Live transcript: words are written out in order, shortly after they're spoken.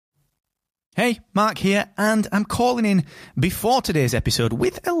Hey, Mark here, and I'm calling in before today's episode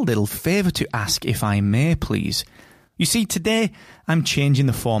with a little favour to ask, if I may, please. You see, today I'm changing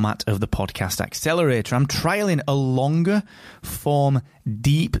the format of the Podcast Accelerator. I'm trialling a longer form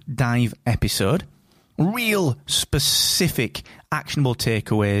deep dive episode, real specific actionable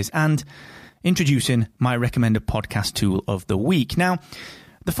takeaways, and introducing my recommended podcast tool of the week. Now,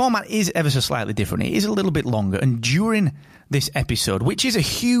 the format is ever so slightly different. It is a little bit longer, and during this episode, which is a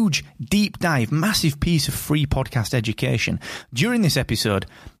huge, deep dive, massive piece of free podcast education, during this episode,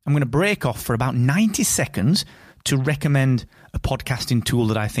 I'm going to break off for about 90 seconds to recommend a podcasting tool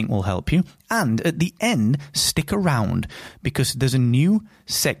that I think will help you. And at the end, stick around, because there's a new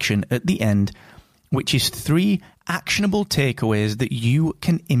section at the end, which is 3 actionable takeaways that you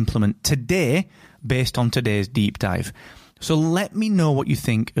can implement today based on today's deep dive. So let me know what you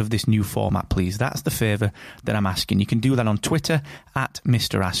think of this new format, please. That's the favour that I'm asking. You can do that on Twitter at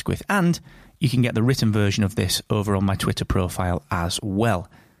Mr. Asquith, and you can get the written version of this over on my Twitter profile as well.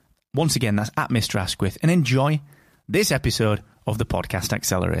 Once again, that's at Mr. Asquith, and enjoy this episode of the Podcast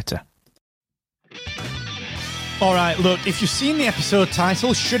Accelerator. All right, look, if you've seen the episode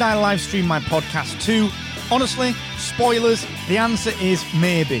title, should I live stream my podcast too? Honestly, spoilers, the answer is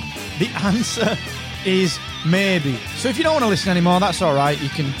maybe. The answer is maybe. So if you don't want to listen anymore, that's all right. You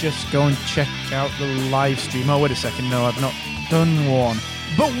can just go and check out the live stream. Oh, wait a second. No, I've not done one.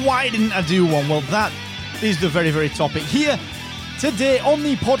 But why didn't I do one? Well, that is the very, very topic here today on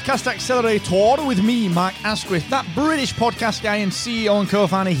the Podcast Accelerator with me, Mark Asquith, that British podcast guy and CEO and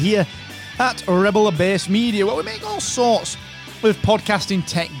co-founder here at Rebel Base Media, where we make all sorts of podcasting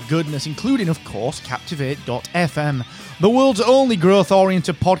tech goodness, including, of course, Captivate.fm, the world's only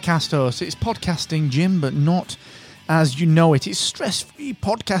growth-oriented podcast host. It's podcasting, Jim, but not as you know it. It's stress-free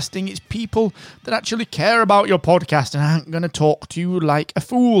podcasting. It's people that actually care about your podcast and aren't going to talk to you like a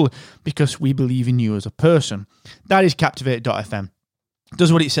fool because we believe in you as a person. That is Captivate.fm.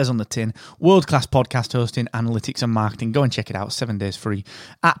 Does what it says on the tin. World-class podcast hosting, analytics, and marketing. Go and check it out. 7 days free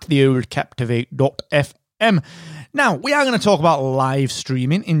at the old Captivate.fm. Now, we are going to talk about live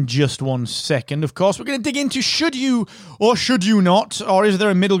streaming in just 1 second. Of course, we're going to dig into should you or should you not, or is there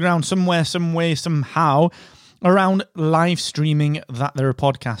a middle ground somewhere, some way, somehow, around live streaming that they're a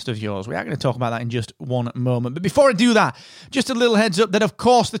podcast of yours. We are going to talk about that in just one moment. But before I do that, just a little heads up that, of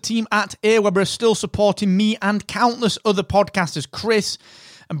course, the team at Aweber are still supporting me and countless other podcasters. Chris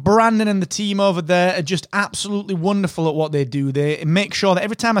and Brandon and the team over there are just absolutely wonderful at what they do. They make sure that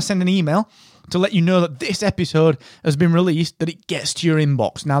every time I send an email to let you know that this episode has been released, that it gets to your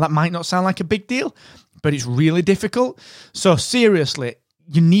inbox. Now, that might not sound like a big deal, but it's really difficult. So seriously,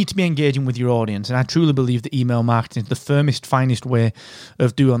 you need to be engaging with your audience, and I truly believe that email marketing is the firmest, finest way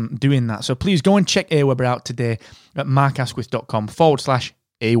of doing that. So please go and check Aweber out today at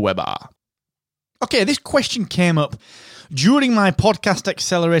markasquith.com/Aweber. Okay, this question came up during my Podcast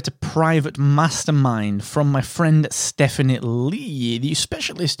Accelerator private mastermind from my friend Stephanie Lee, the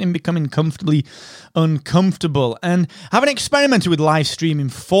specialist in becoming comfortably uncomfortable. And having experimented with live streaming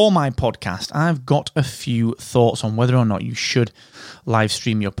for my podcast, I've got a few thoughts on whether or not you should live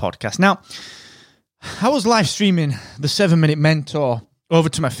stream your podcast. Now, I was live streaming the 7-Minute Mentor over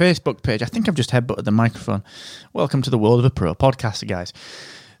to my Facebook page. I think I've just headbutted the microphone. Welcome to the world of a pro podcaster, guys.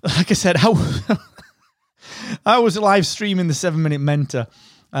 Like I said, I was live streaming the 7-Minute Mentor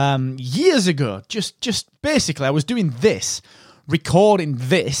years ago. Just basically, I was doing this, recording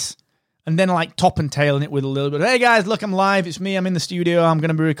this, and then like top and tailing it with a little bit. Hey guys, look, I'm live. It's me. I'm in the studio. I'm going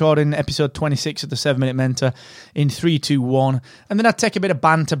to be recording episode 26 of the 7-Minute Mentor in 3, 2, 1. And then I'd take a bit of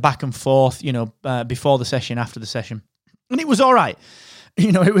banter back and forth, before the session, after the session. And it was all right.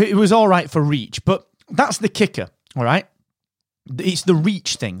 It was all right for reach. But that's the kicker, all right? It's the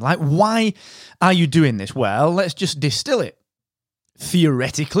reach thing. Like, why are you doing this? Well, let's just distill it.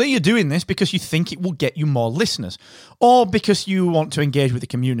 Theoretically, you're doing this because you think it will get you more listeners, or because you want to engage with the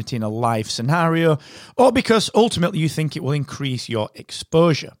community in a live scenario, or because ultimately you think it will increase your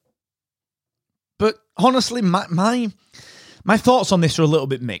exposure. But honestly, my thoughts on this are a little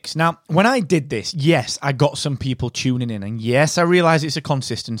bit mixed. Now, when I did this, yes, I got some people tuning in, and yes, I realize it's a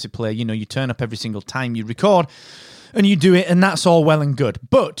consistency play. You turn up every single time you record, and you do it, and that's all well and good.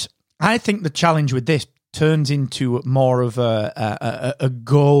 But I think the challenge with this turns into more of a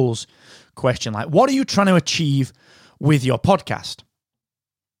goals question. Like, what are you trying to achieve with your podcast?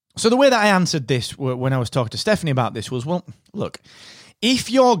 So the way that I answered this when I was talking to Stephanie about this was, well, look,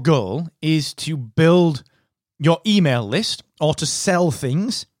 if your goal is to build your email list or to sell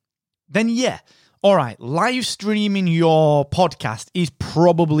things, then yeah, all right, live streaming your podcast is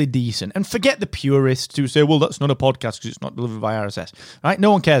probably decent. And forget the purists who say, well, that's not a podcast because it's not delivered by RSS, right?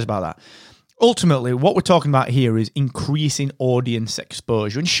 No one cares about that. ultimately, what we're talking about here is increasing audience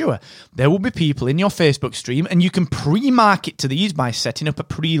exposure. And sure, there will be people in your Facebook stream, and you can pre-market to these by setting up a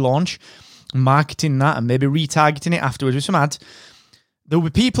pre-launch, marketing that, and maybe retargeting it afterwards with some ads. There will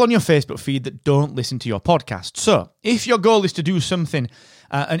be people on your Facebook feed that don't listen to your podcast. So if your goal is to do something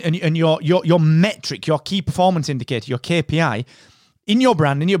and your metric, your key performance indicator, your KPI, in your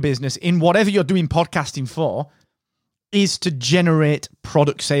brand, in your business, in whatever you're doing podcasting for, is to generate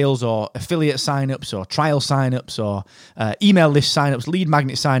product sales or affiliate signups or trial signups or email list signups, lead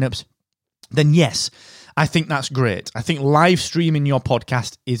magnet signups, then yes, I think that's great. I think live streaming your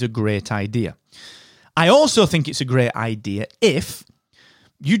podcast is a great idea. I also think it's a great idea if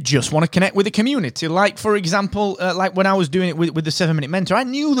you just want to connect with the community. Like, for example, like when I was doing it with the 7-Minute Mentor, I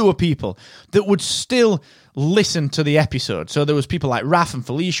knew there were people that would still listen to the episode. So there was people like Raf and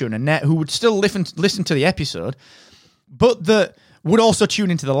Felicia and Annette who would still listen to the episode, but that would also tune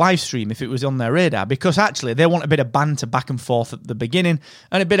into the live stream if it was on their radar, because actually they want a bit of banter back and forth at the beginning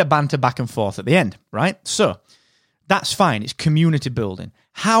and a bit of banter back and forth at the end, right? So that's fine. It's community building.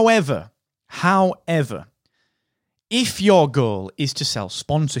 However, if your goal is to sell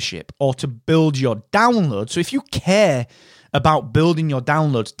sponsorship or to build your downloads, so if you care about building your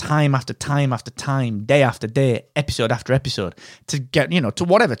downloads time after time after time, day after day, episode after episode, to get, to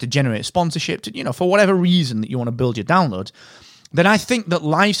whatever, to generate sponsorship, to, for whatever reason that you want to build your downloads, then I think that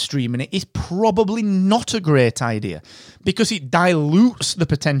live streaming it is probably not a great idea because it dilutes the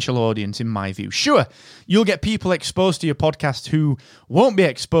potential audience, in my view. Sure, you'll get people exposed to your podcast who won't be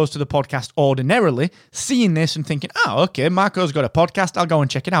exposed to the podcast ordinarily, seeing this and thinking, oh, okay, Marco's got a podcast, I'll go and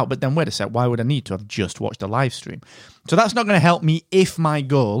check it out. But then wait a sec, why would I need to have just watched a live stream? So that's not going to help me if my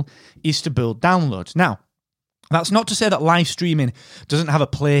goal is to build downloads. Now, that's not to say that live streaming doesn't have a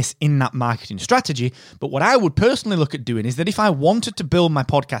place in that marketing strategy, but what I would personally look at doing is that if I wanted to build my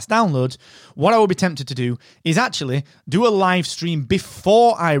podcast downloads, what I would be tempted to do is actually do a live stream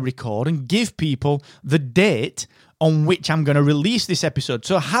before I record and give people the date on which I'm going to release this episode.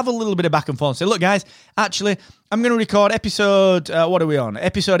 So have a little bit of back and forth and say, look guys, actually, I'm going to record episode, what are we on?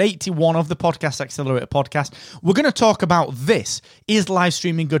 Episode 81 of the Podcast Accelerator podcast. We're going to talk about this. Is live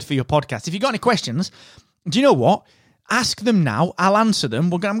streaming good for your podcast? If you've got any questions, do you know what? Ask them now. I'll answer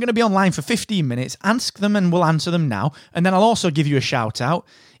them. I'm going to be online for 15 minutes. Ask them and we'll answer them now. And then I'll also give you a shout out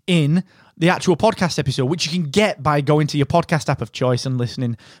in the actual podcast episode, which you can get by going to your podcast app of choice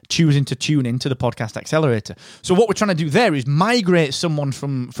and choosing to tune into the Podcast Accelerator. So what we're trying to do there is migrate someone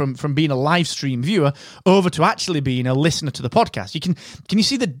from being a live stream viewer over to actually being a listener to the podcast. Can you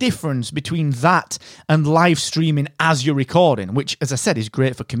see the difference between that and live streaming as you're recording, which, as I said, is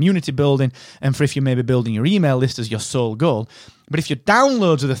great for community building and for if you're maybe building your email list as your sole goal. But if your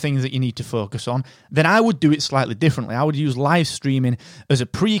downloads are the things that you need to focus on, then I would do it slightly differently. I would use live streaming as a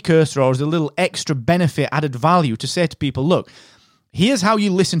precursor or as a little extra benefit, added value to say to people, look, here's how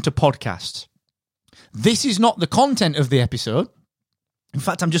you listen to podcasts. This is not the content of the episode. In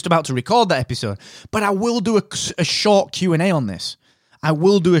fact, I'm just about to record that episode, but I will do a short Q&A on this.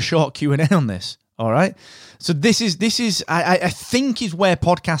 All right. So this is I think is where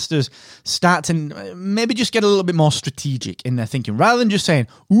podcasters start to maybe just get a little bit more strategic in their thinking. Rather than just saying,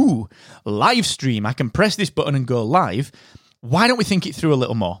 ooh, live stream, I can press this button and go live. Why don't we think it through a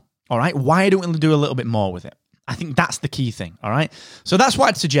little more? All right. Why don't we do a little bit more with it? I think that's the key thing. All right. So that's what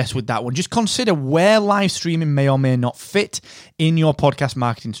I'd suggest with that one. Just consider where live streaming may or may not fit in your podcast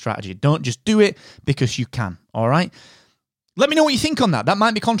marketing strategy. Don't just do it because you can. All right. Let me know what you think on that. That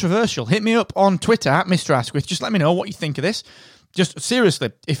might be controversial. Hit me up on Twitter at Mr. Asquith. Just let me know what you think of this. Just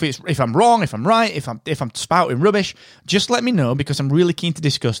seriously, if I'm wrong, if I'm right, if I'm spouting rubbish, just let me know because I'm really keen to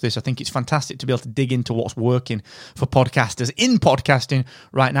discuss this. I think it's fantastic to be able to dig into what's working for podcasters in podcasting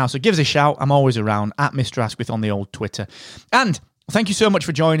right now. So give us a shout. I'm always around at Mr. Asquith on the old Twitter. And thank you so much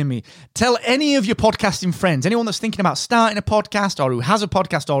for joining me. Tell any of your podcasting friends, anyone that's thinking about starting a podcast or who has a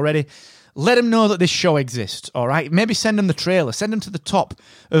podcast already, let them know that this show exists, all right? Maybe send them the trailer. Send them to the top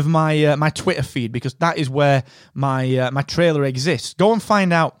of my my Twitter feed because that is where my trailer exists. Go and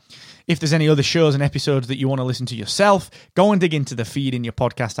find out if there's any other shows and episodes that you want to listen to yourself. Go and dig into the feed in your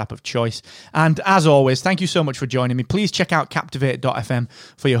podcast app of choice. And as always, thank you so much for joining me. Please check out Captivate.fm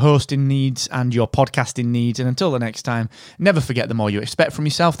for your hosting needs and your podcasting needs. And until the next time, never forget, the more you expect from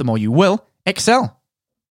yourself, the more you will excel.